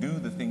you can do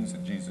the things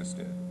that Jesus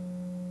did.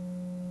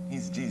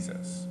 He's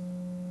Jesus.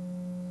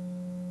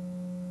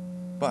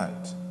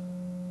 But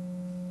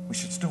we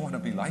should still want to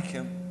be like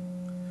him.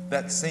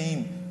 That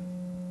same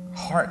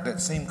heart, that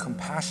same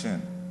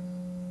compassion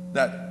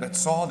that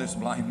saw this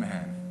blind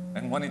man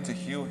and wanted to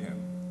heal him.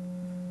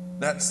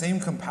 That same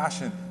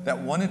compassion that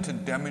wanted to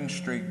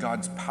demonstrate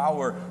God's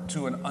power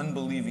to an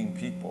unbelieving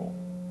people.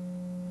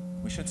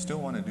 We should still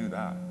want to do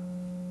that.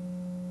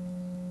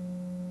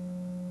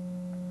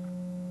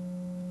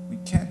 We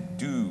can't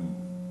do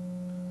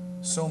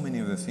so many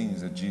of the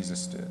things that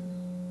Jesus did.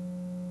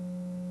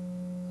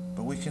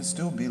 but we can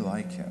still be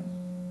like him.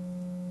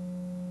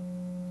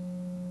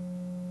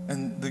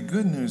 And the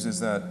good news is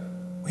that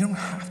we don't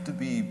have to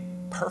be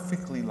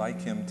perfectly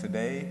like him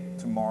today,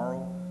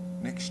 tomorrow,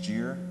 next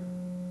year.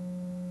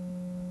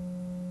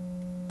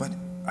 But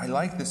I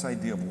like this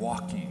idea of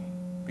walking,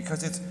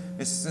 because it's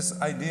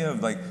this idea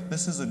of like,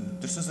 this is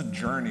a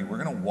journey.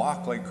 We're going to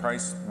walk like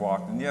Christ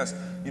walked. And yes,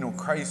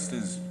 Christ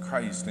is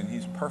Christ and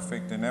he's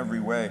perfect in every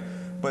way.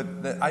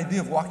 But the idea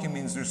of walking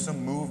means there's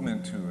some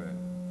movement to it.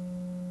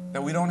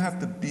 That we don't have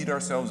to beat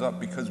ourselves up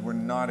because we're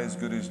not as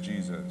good as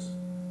Jesus.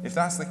 If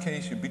that's the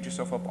case, you beat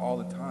yourself up all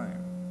the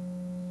time.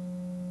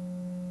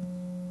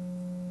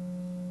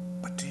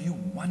 But do you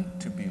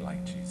want to be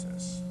like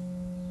Jesus?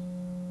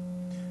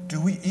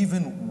 Do we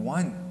even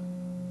want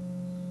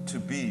to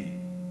be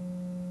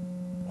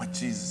what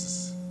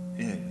Jesus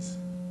is?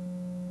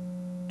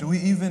 Do we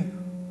even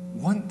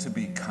want to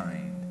be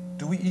kind?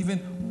 Do we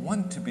even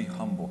want to be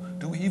humble?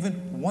 Do we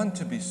even want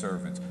to be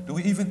servants? Do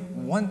we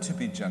even want to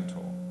be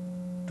gentle?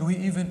 Do we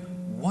even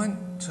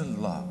want to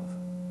love?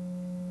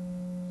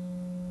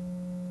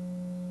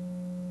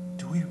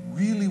 Do we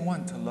really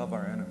want to love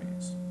our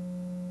enemies?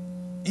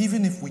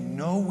 Even if we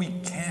know we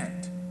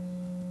can't,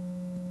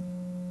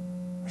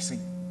 we say,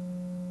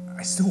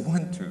 I still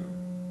want to,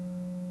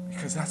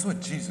 because that's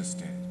what Jesus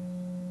did.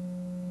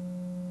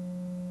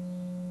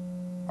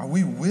 Are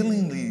we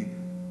willing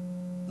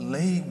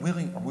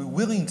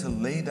to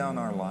lay down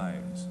our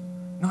lives,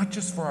 not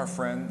just for our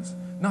friends,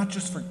 not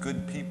just for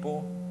good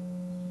people,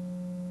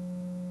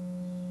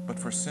 but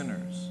for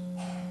sinners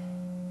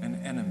and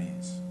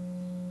enemies?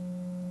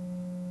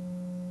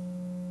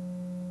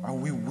 Are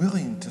we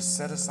willing to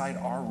set aside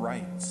our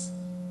rights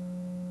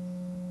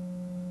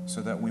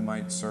so that we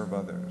might serve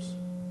others?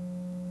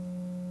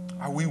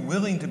 Are we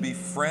willing to be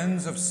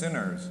friends of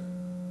sinners?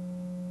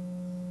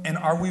 And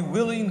are we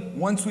willing,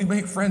 once we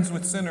make friends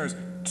with sinners,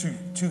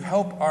 to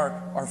help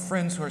our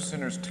friends who are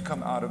sinners to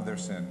come out of their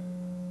sin?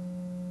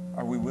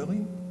 Are we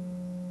willing?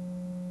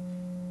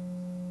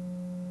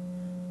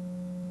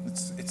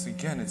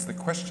 It's the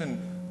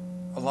question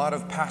a lot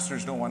of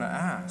pastors don't want to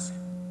ask.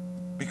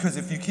 Because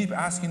if you keep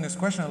asking this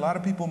question, a lot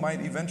of people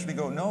might eventually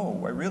go,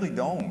 no, I really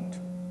don't.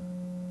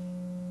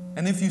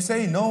 And if you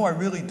say, no, I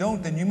really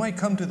don't, then you might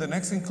come to the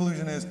next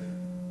conclusion is,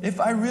 if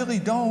I really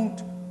don't,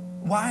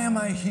 why am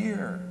I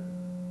here?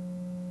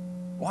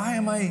 Why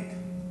am I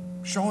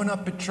showing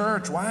up at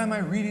church? Why am I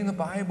reading the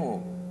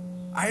Bible?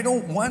 I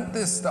don't want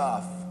this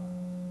stuff.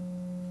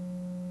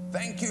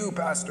 Thank you,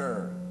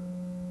 Pastor.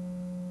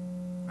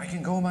 I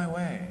can go my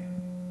way.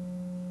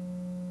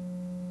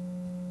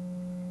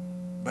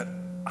 But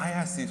I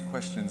ask these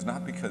questions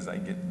not because I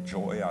get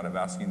joy out of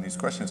asking these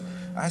questions.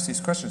 I ask these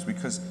questions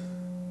because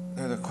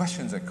they're the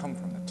questions that come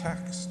from the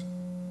text.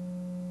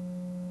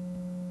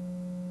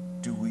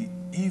 Do we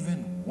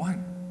even want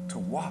to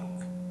walk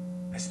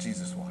as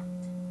Jesus walked?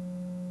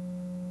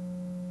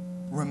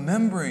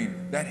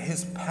 Remembering that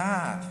his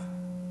path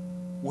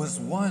was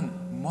one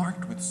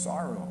marked with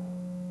sorrow,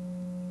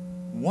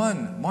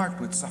 one marked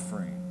with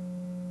suffering,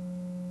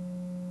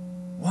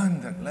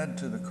 one that led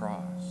to the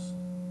cross.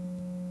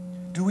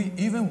 Do we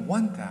even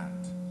want that?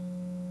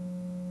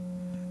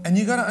 And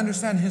you got to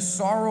understand, his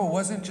sorrow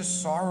wasn't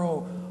just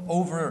sorrow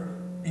over,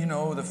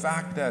 the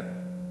fact that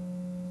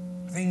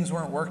things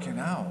weren't working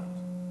out.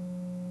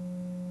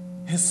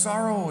 His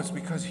sorrow was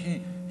because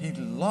he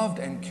loved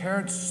and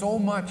cared so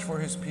much for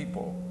his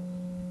people.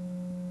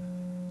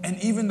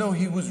 And even though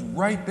he was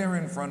right there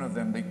in front of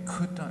them, they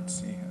could not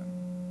see him.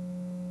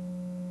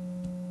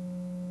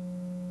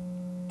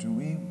 Do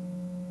we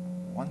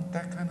want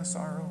that kind of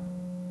sorrow?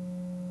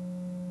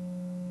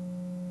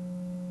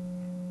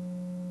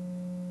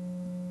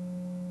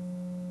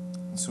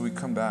 And so we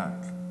come back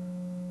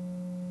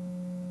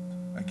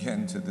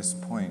again to this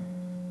point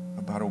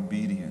about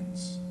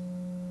obedience.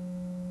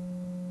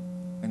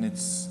 And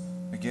it's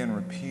again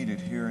repeated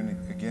here and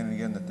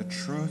again that the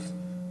truth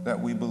that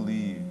we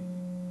believe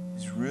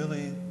is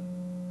really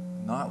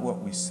not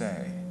what we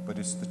say, but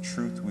it's the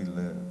truth we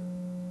live.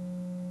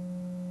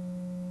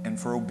 And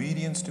for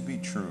obedience to be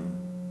true,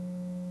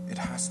 it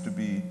has to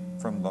be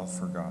from love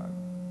for God.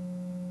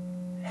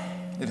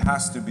 It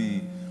has to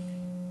be,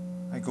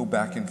 I go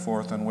back and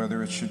forth on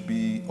whether it should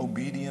be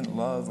obedient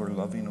love or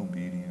loving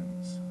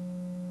obedience.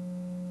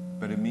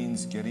 But it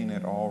means getting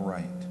it all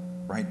right.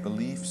 Right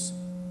beliefs,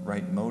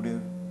 right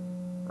motive,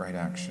 right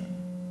action.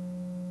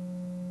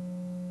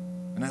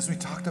 And as we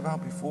talked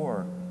about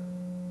before,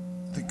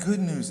 the good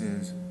news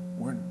is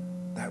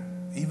that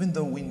even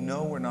though we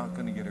know we're not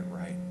going to get it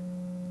right,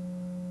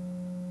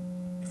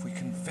 if we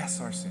confess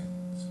our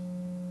sins,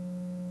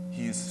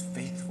 he is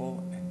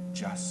faithful and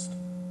just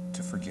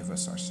to forgive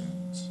us our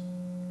sins.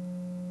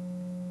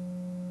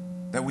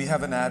 That we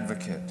have an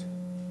advocate.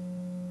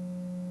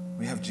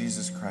 We have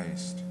Jesus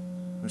Christ,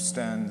 who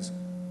stands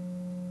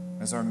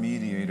as our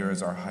mediator,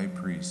 as our high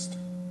priest.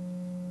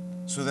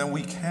 So then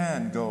we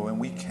can go and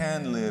we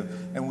can live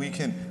and we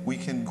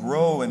can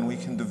grow and we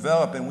can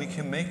develop and we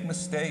can make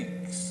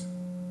mistakes.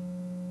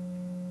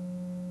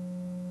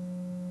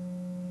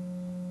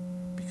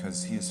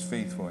 because he is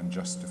faithful and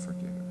just to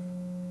forgive.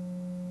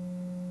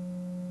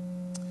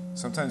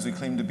 Sometimes we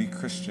claim to be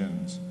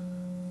Christians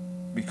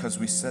because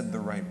we said the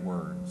right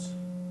words.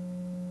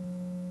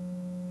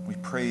 We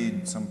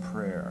prayed some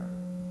prayer.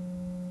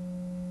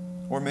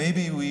 Or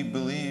maybe we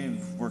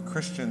believe we're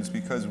Christians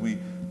because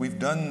we've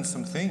done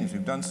some things.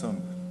 We've done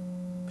some,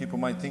 people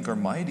might think, are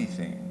mighty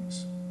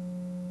things.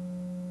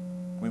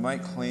 We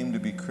might claim to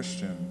be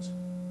Christians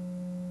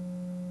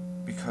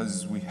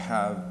because we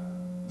have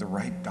the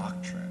right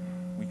doctrine.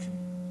 We can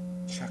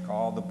check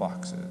all the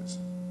boxes.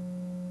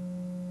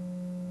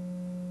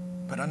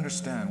 But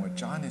understand what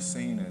John is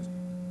saying is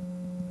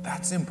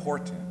that's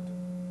important,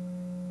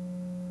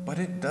 but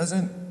it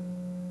doesn't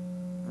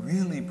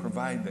really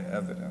provide the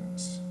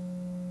evidence.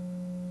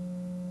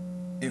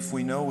 If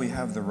we know we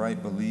have the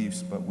right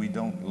beliefs, but we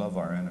don't love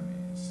our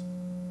enemies.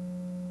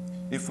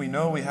 If we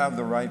know we have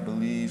the right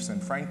beliefs,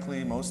 and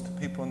frankly, most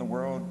people in the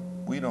world,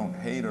 we don't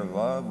hate or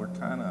love, we're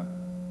kind of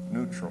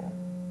neutral.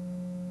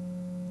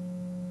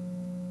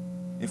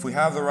 If we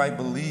have the right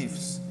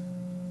beliefs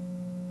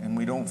and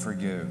we don't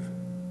forgive,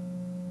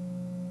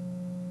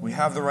 we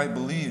have the right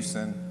beliefs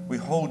and we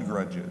hold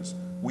grudges,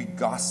 we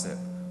gossip,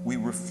 we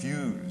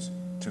refuse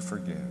to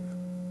forgive.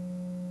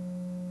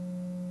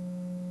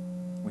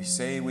 We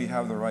say we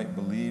have the right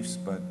beliefs,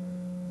 but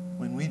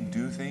when we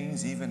do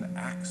things, even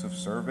acts of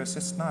service,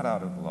 it's not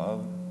out of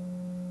love.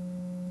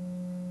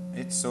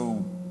 It's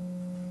so,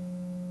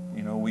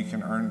 we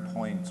can earn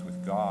points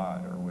with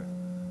God or with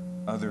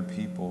other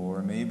people,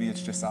 or maybe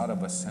it's just out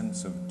of a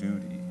sense of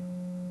duty.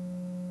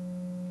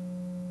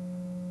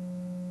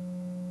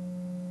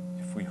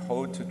 If we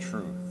hold to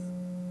truth,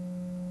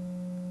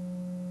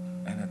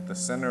 and at the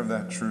center of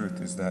that truth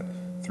is that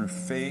through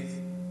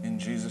faith in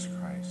Jesus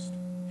Christ,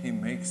 he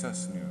makes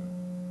us new.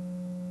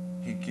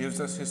 He gives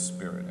us his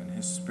Spirit, and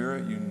his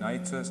Spirit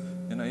unites us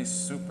in a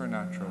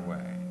supernatural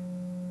way.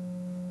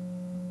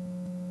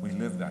 We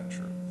live that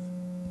truth.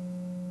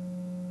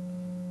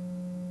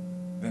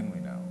 Then we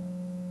know.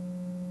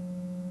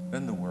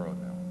 Then the world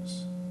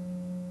knows.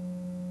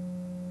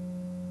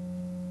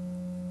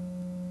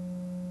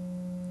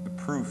 The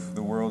proof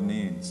the world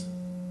needs.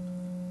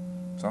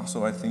 It's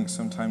also, I think,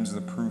 sometimes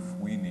the proof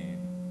we need.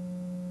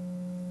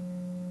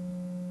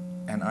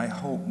 And I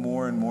hope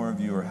more and more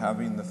of you are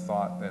having the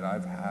thought that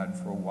I've had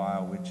for a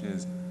while, which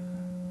is,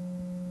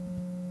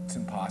 it's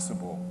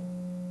impossible.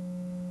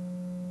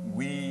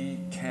 We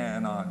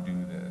cannot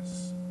do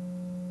this.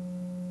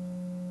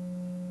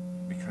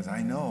 Because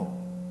I know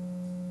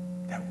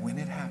that when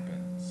it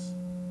happens,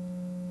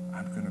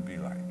 I'm going to be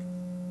like,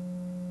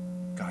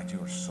 God, you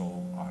are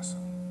so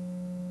awesome.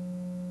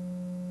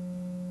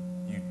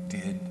 You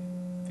did